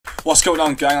What's going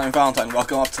on, gang? I'm Valentine.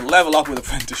 Welcome up to Level Up with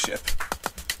Apprenticeship.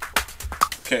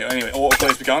 Okay, anyway, auto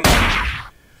play's begun.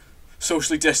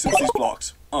 Socially distance these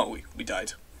blocks. Oh, we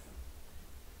died.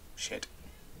 Shit.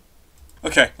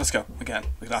 Okay, let's go. Again,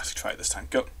 we can actually try it this time.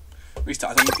 Go.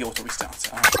 Restart. I don't need the auto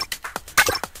restart.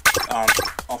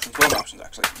 Options. What are options,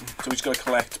 actually? So we just gotta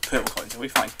collect purple coins. Are we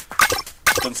fine?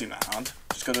 Doesn't seem that hard.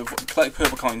 Just gotta collect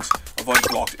purple coins, avoid the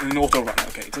block in an auto run.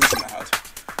 Okay, it doesn't seem that hard.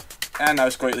 And now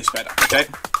it's greatly sped up, okay?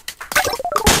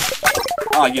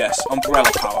 Ah, yes, umbrella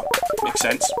power. Makes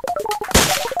sense.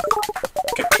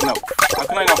 Okay, no. How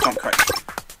can I not jump correctly?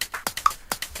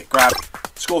 Okay, grab.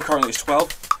 Score currently is 12.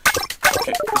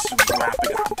 Okay, this is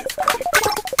ramping up in difficulty.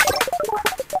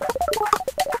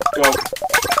 Go.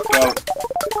 Go.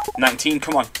 19,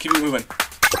 come on, keep it moving.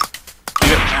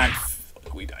 Keep it, and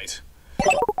we died.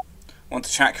 Want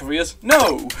to chat careers?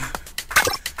 No!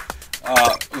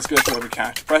 Let's go through every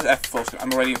character. Press F full screen.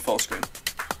 I'm already in full screen.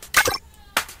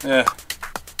 Yeah.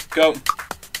 Go.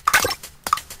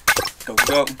 Go, go,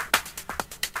 go.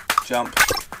 Jump.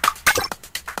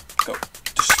 Go.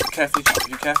 Just carefully jump. If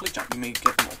you carefully jump, you may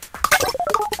get them all.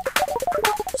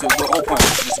 So the whole point is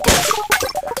just to get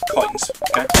coins,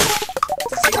 okay?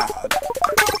 This is not hard.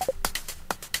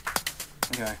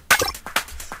 Okay.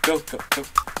 Go, go, go.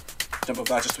 Jump up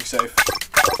that just to be safe.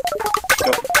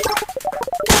 Go.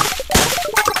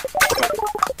 Go.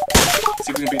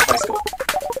 See if we can beat the high score.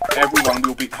 Everyone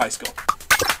will beat the high score.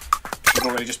 We've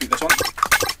already just beat this one.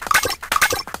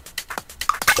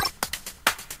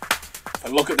 If I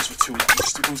look at this for too long, it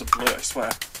just becomes a blur, I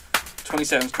swear.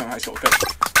 27's current high score. Go.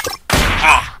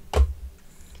 Ah!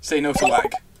 Say no to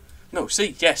lag. No,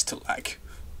 say yes to lag.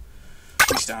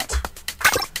 Restart.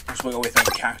 I'll just work our way through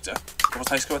the character. What was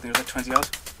high score? I think it was like 20 odd.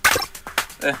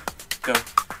 There. Go.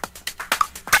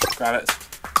 Grab it.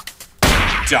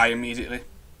 Die immediately.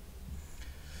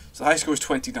 So the high score is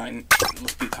 29.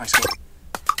 Let's beat the high score.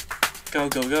 Go,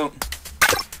 go, go.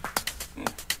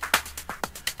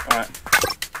 Alright.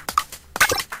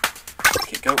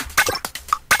 Okay, go.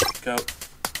 Go.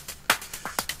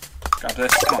 Grab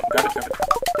this. Come on, grab it, grab it.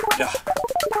 Yeah.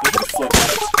 Look at the float.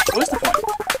 What is the point?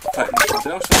 Collecting the coins. I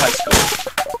know it's the high score.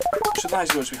 Should the high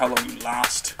score just be how long you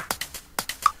last?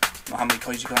 Not how many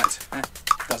coins you collect.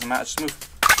 Doesn't matter, just move.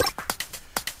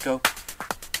 Go.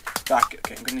 Back.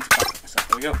 Okay, I'm gonna need to back up myself.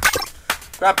 There we go.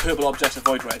 Grab purple objects,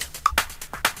 avoid red.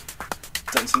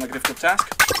 Doesn't seem like a difficult task.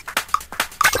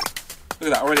 Look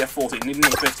at that, already at 14. Need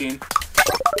another 15.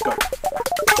 Go.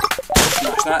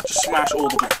 Smash that. Just smash all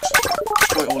the blocks.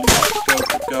 Destroy all the blocks. Go,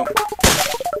 go, go.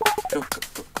 Go, go,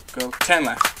 go, go. 10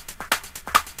 left.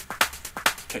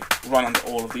 Okay, run under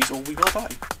all of these or we will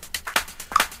die.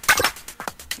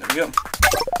 There we go.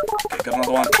 Okay, got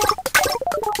another one.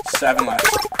 7 left.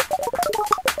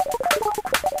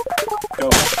 Go.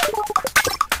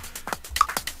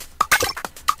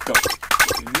 Go.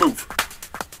 Move.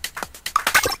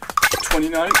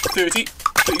 29, 30,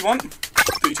 31,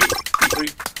 32, 33.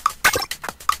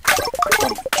 Oh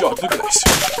my god, look at this.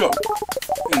 Go.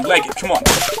 And leg it, come on.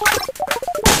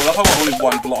 I love how we're only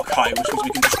one block high, which means we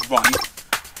can just run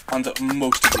under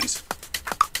most of these.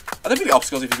 Are there really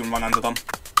obstacles if you can run under them?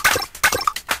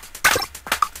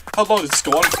 How long did this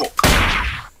go on for?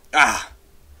 Ah!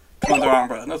 Come under our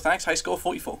umbrella. No thanks, high score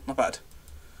 44. Not bad.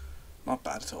 Not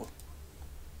bad at all.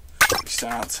 We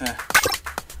start.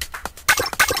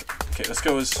 Okay, let's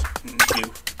go as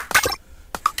you.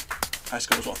 High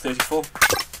score is what, 34?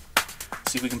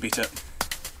 See if we can beat it.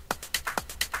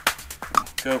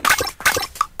 Go.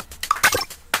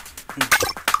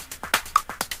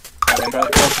 Grab the umbrella,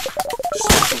 go. Just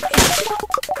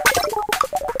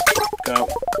go.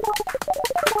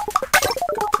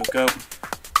 Go.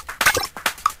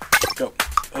 Go.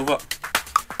 Over.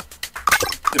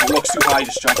 If it looks too high,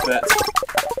 just jump a bit.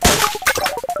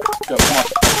 Go, come on.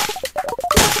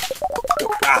 Go.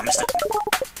 Ah, I missed it.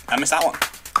 I missed that one.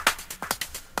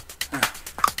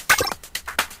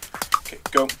 Okay,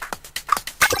 go.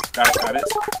 Grab it, grab it.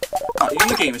 Oh, you're in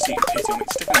the game, so you can pity on me.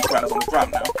 Sticking the umbrellas on the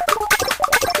ground now.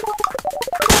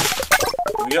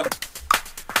 Here we go.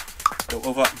 Go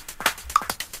over.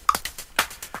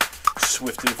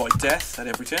 Swiftly avoid death at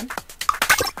every turn.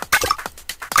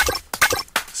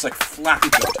 It's like Flappy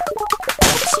Bird,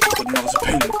 but not as a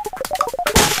pain.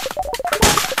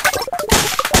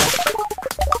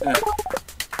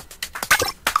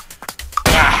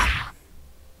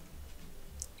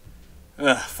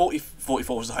 Yeah.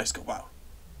 44 was the high score, wow.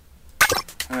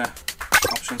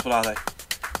 Options, what are they?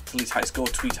 Delete high score,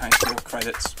 tweet high score,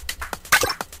 credits.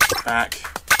 Back.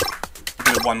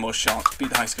 We'll do one more shot, beat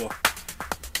the high score.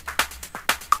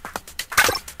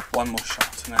 One more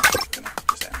shot, and then we're gonna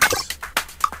just end this.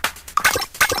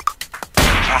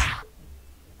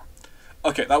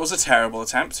 Okay, that was a terrible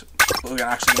attempt. But we're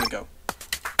actually gonna go.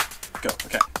 Go,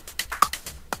 okay.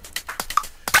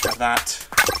 Grab that.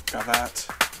 Grab that.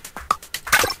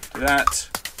 Do that.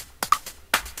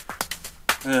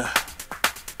 Ugh.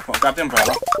 Come on, grab the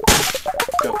umbrella.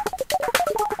 Go.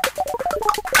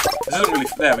 This isn't really...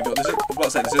 There we go.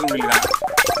 This isn't really that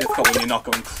difficult when you're not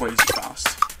going crazy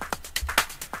fast.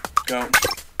 Go.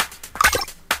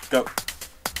 Go.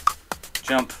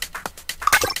 Jump.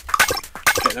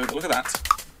 Okay, there we go. Look at that.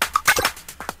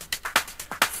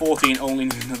 14, only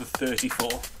need another 34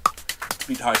 to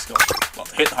beat the high score. Well,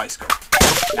 to hit the high score.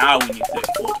 Now we need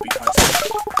 34 to beat the high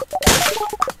score.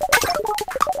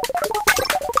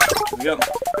 Here we go.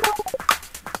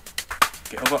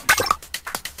 Get over.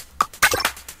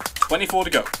 24 to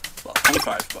go. Well,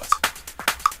 25, but...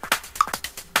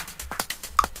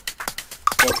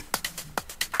 Go.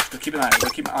 Just gotta keep an eye. I'm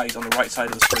gonna keep my eyes on the right side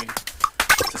of the screen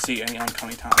to see any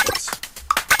oncoming targets.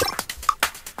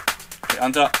 Okay,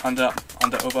 under, under,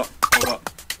 under, over, over.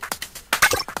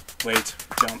 Wait,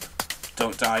 jump.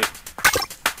 Don't die.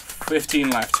 15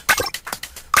 left.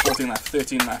 14 left.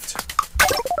 13 left.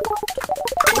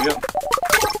 There we go.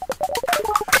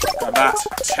 Grab that.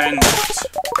 10 left.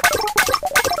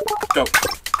 Go.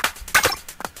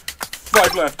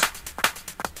 5 left.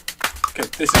 Okay,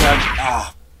 this is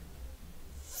ah.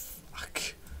 Fuck.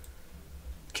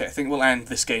 Okay, I think we'll end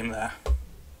this game there.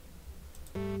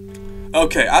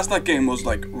 Okay, as that game was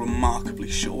like remarkably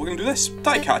short, we're gonna do this.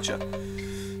 Die catcher.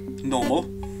 Normal.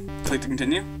 Click to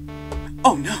continue.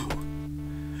 Oh no!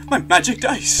 My magic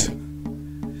dice!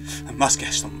 I must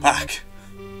get them back.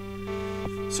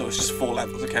 So it's just 4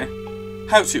 levels, okay?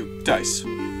 How to. Dice.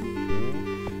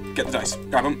 Get the dice.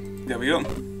 Grab them. There we go.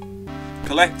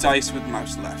 Collect dice with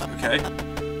mouse left, okay?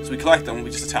 So we collect them, we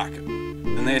just attack.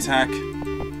 Then they attack.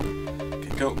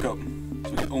 Okay, go, go.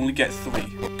 So we can only get 3.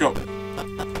 Go.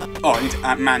 Oh, I need to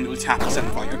manually tap the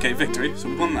center point. Okay, victory. So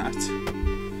we won that.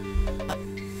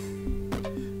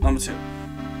 Number 2.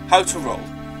 How to roll.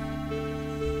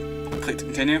 Click to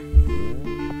continue.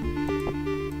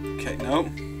 Okay, no.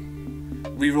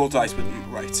 Reroll dice with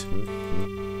them. Right.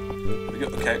 There we go.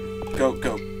 Okay. Go,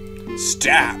 go.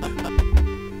 Stab!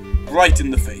 Right in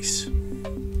the face.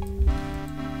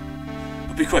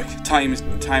 But be quick. Timer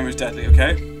is deadly,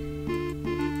 okay?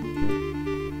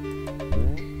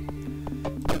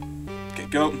 Okay,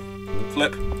 go.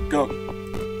 Flip. Go.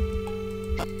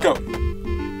 Go.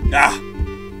 Ah!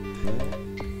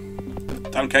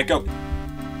 Okay, go.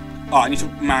 Oh, I need to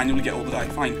manually get all the die.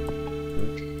 Fine.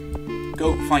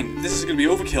 Go, fine. This is going to be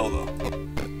overkill, though.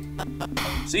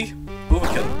 See?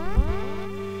 Overkill.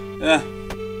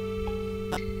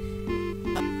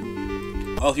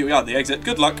 Well, here we are, the exit.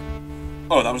 Good luck.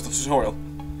 Oh, that was the tutorial.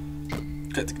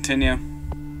 Click to continue.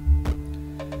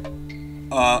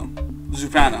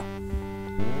 Zupana.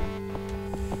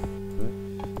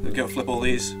 There we go, flip all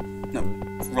these. No,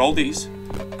 roll these.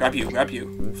 Grab you, flip you.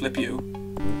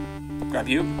 Grab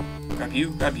you, grab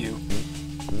you, grab you.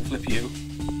 Flip you.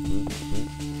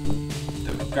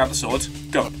 There we go, grab the sword.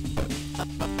 Go.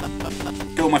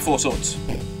 Go with my 4 swords.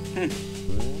 There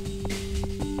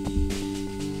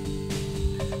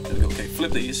we go, okay,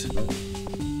 flip these.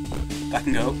 That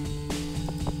can go.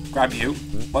 Grab you.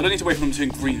 Well, I don't need to wait for them to turn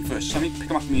green first, just let me pick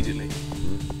them up immediately.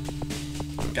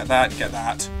 Get that, get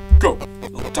that. Go!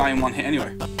 They'll die in 1 hit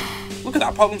anyway. Look at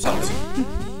that, problem solved.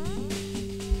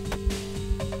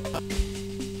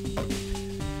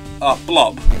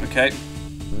 Blob, okay.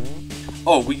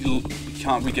 Oh, we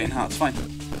can't regain hearts, fine.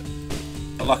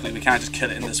 But luckily we can't just kill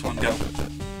it in this one go.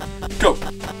 Go!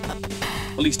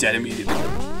 Well, he's dead immediately.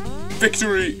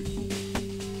 Victory!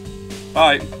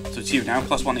 Bye. So it's you now,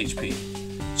 plus 1 HP.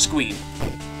 Squeen.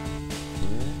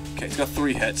 Okay, it's got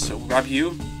 3 hits, so grab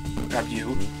you. Grab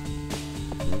you.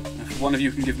 If one of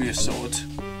you can give me a sword.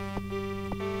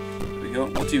 There we go.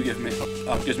 What do you give me?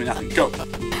 Oh, it gives me nothing. Go!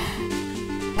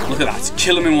 Look at that.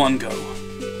 Kill them in 1 go.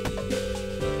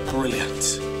 Brilliant.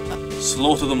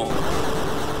 Slaughter them all.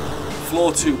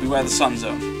 Floor 2, beware the sun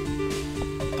zone.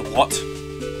 The what?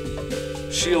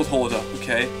 Shield Hoarder,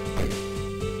 okay.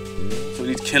 So we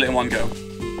need to kill it in 1 go.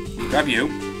 Grab you.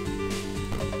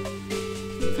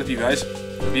 Flip you guys.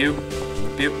 Flip you.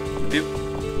 Flip you. Flip you.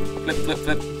 Flip, flip,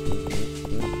 flip.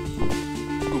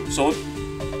 Ooh, sword.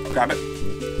 Grab it.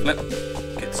 Flip.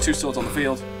 Okay, there's 2 swords on the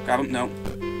field. Grab them. No.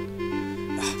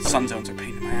 Ugh, sun zones are a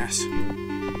pain in my ass.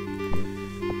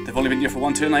 They've only been here for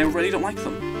 1 turn and I already don't like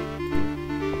them.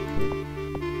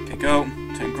 Okay, go.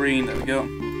 Turn green. There we go.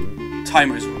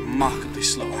 Timer is remarkably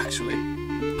slow, actually.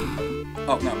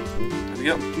 Oh, no. There we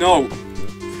go. No!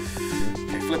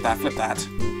 Okay, flip that, flip that.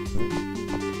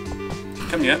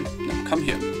 Come here. No, come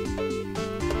here.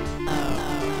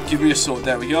 Give me a sword.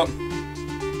 There we go.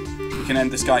 We can end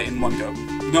this guy in one go.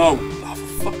 No! Oh,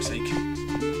 for fuck's sake.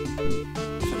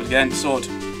 Flip it again. Sword.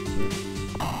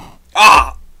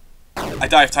 Ah! I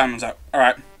die if time runs out.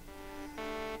 Alright.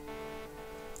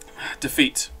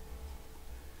 Defeat.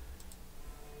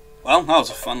 Well, that was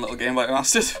a fun little game by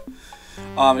Bastard.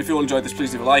 If you all enjoyed this,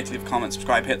 please leave a like, leave a comment,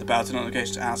 subscribe, hit the bell to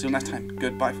notifications, and I'll see you next time.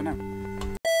 Goodbye for now.